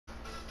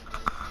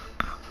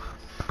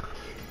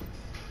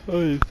Oh,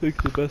 you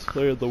think the best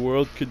player in the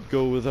world could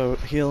go without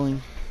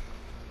healing?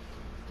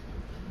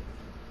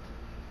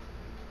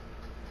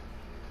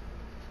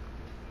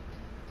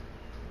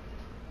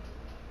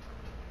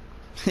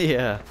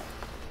 Yeah.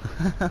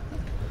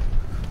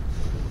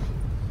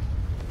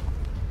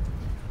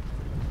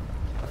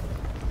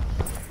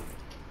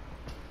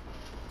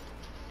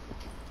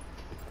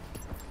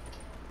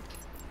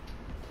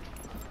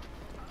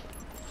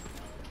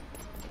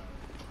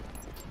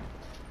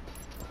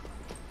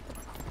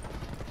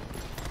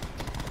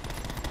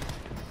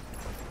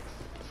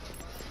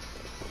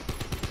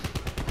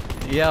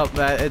 Yep,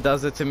 it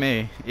does it to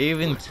me.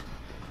 Even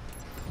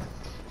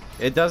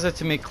it does it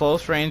to me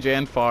close range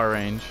and far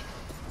range.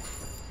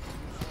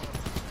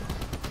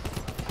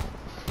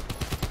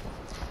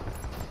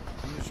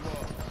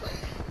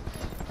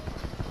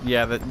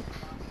 Yeah, that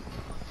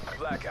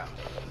Blackout.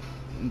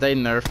 they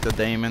nerfed the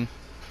Daemon.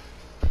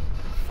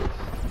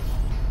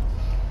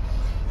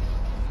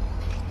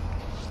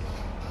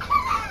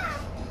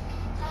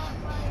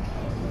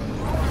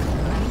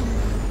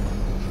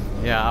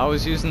 Yeah, I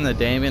was using the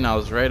Daemon. I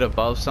was right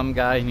above some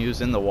guy, and he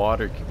was in the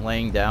water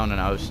laying down, and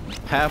I was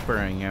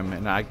peppering him,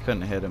 and I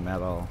couldn't hit him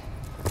at all.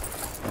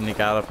 And he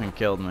got up and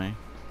killed me.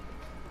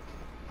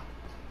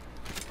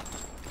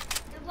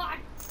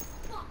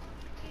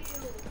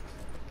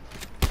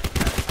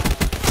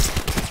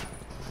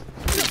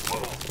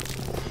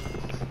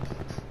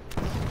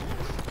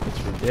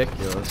 It's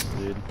ridiculous,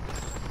 dude.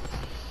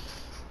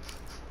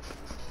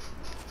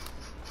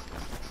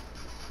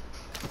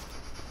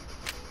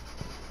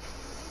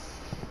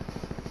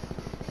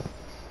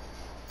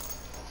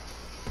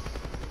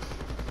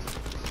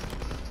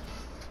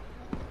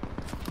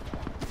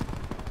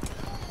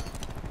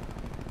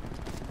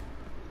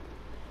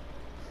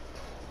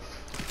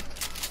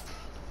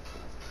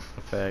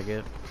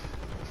 Faggot.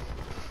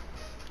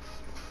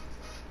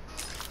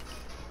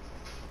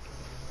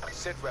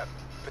 Sit rep.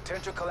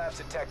 Potential collapse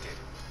detected.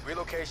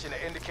 Relocation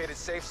to indicated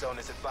safe zone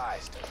is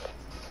advised.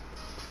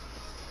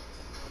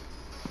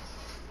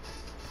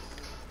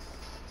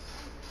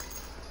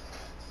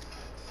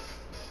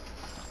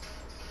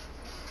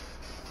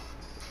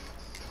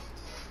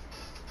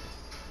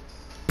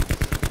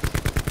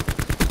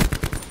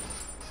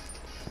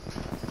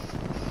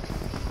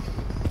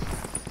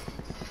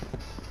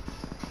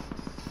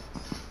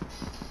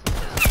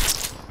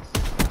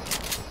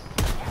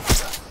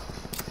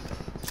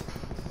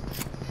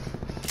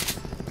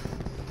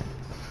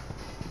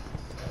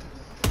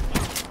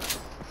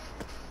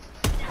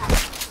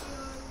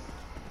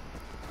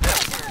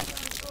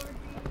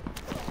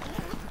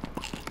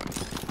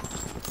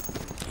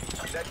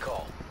 Net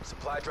call.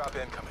 Supply drop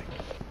incoming.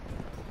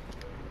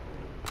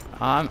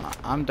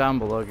 I'm down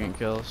below getting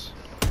kills.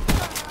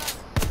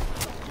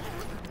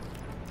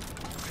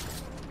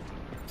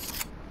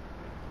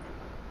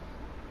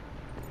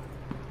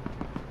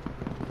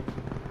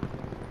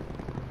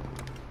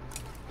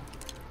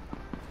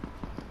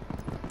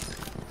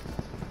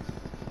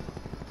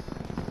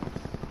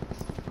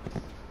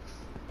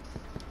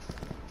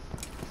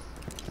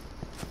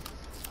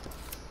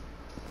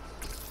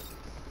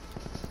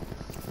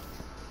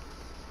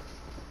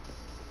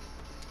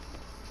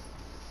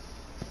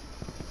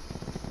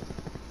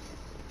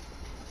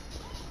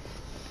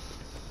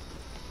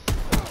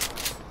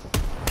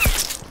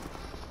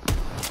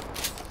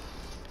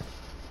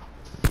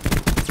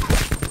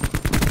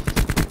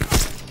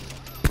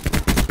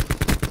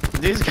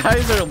 These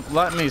guys are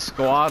letting me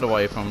squad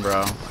away from,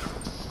 bro.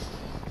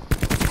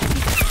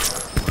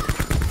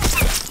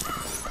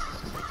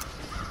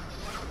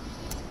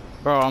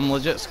 Bro, I'm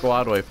legit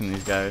squad away from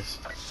these guys.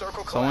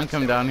 Someone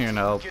come down here and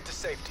help. Get to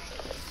safety.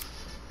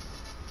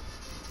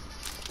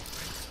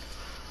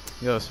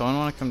 Yo, someone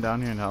wanna come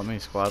down here and help me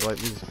squad wipe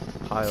these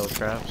pile of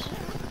traps?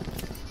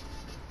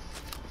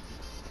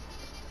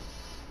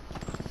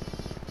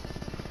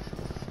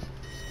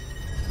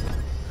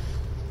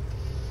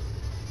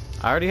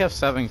 I already have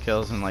 7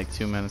 kills in like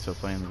 2 minutes of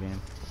playing the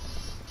game.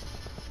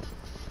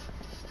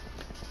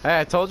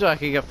 Hey, I told you I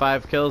could get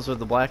 5 kills with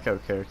the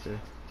Blackout character.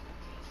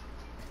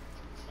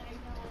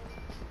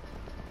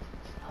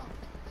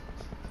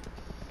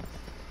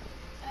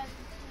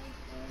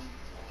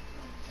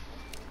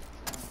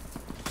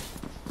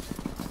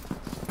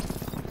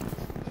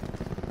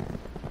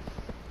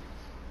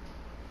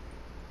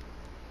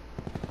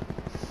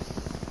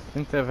 I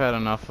think they've had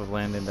enough of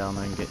landing down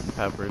there and getting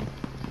peppered.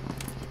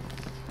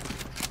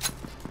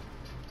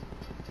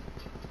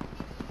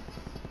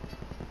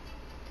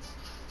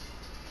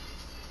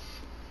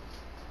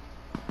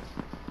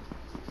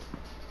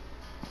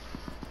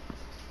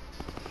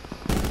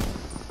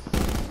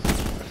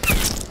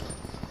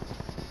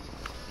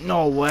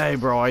 No way,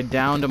 bro. I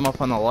downed him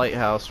up on the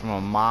lighthouse from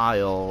a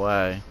mile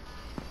away.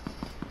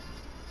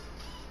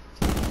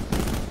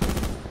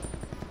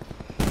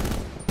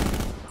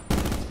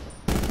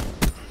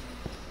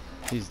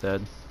 He's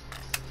dead.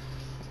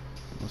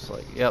 Looks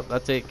like, yep,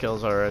 that's 8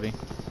 kills already.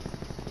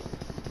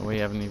 We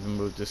haven't even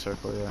moved the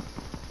circle yet.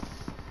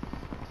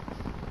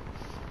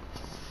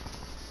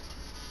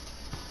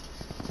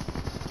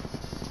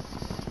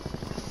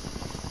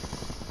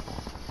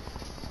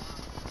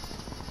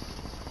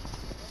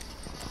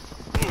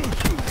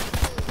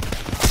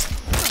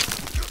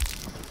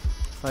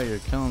 Oh, you're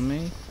killing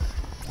me?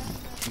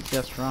 You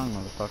guessed wrong,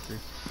 motherfucker.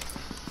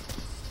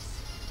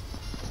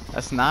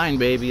 That's 9,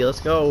 baby. Let's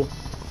go.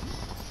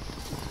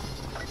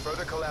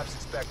 Further collapse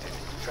expected.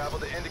 Travel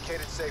to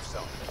indicated safe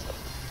zone.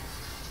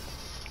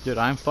 Dude,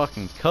 I'm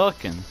fucking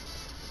cooking.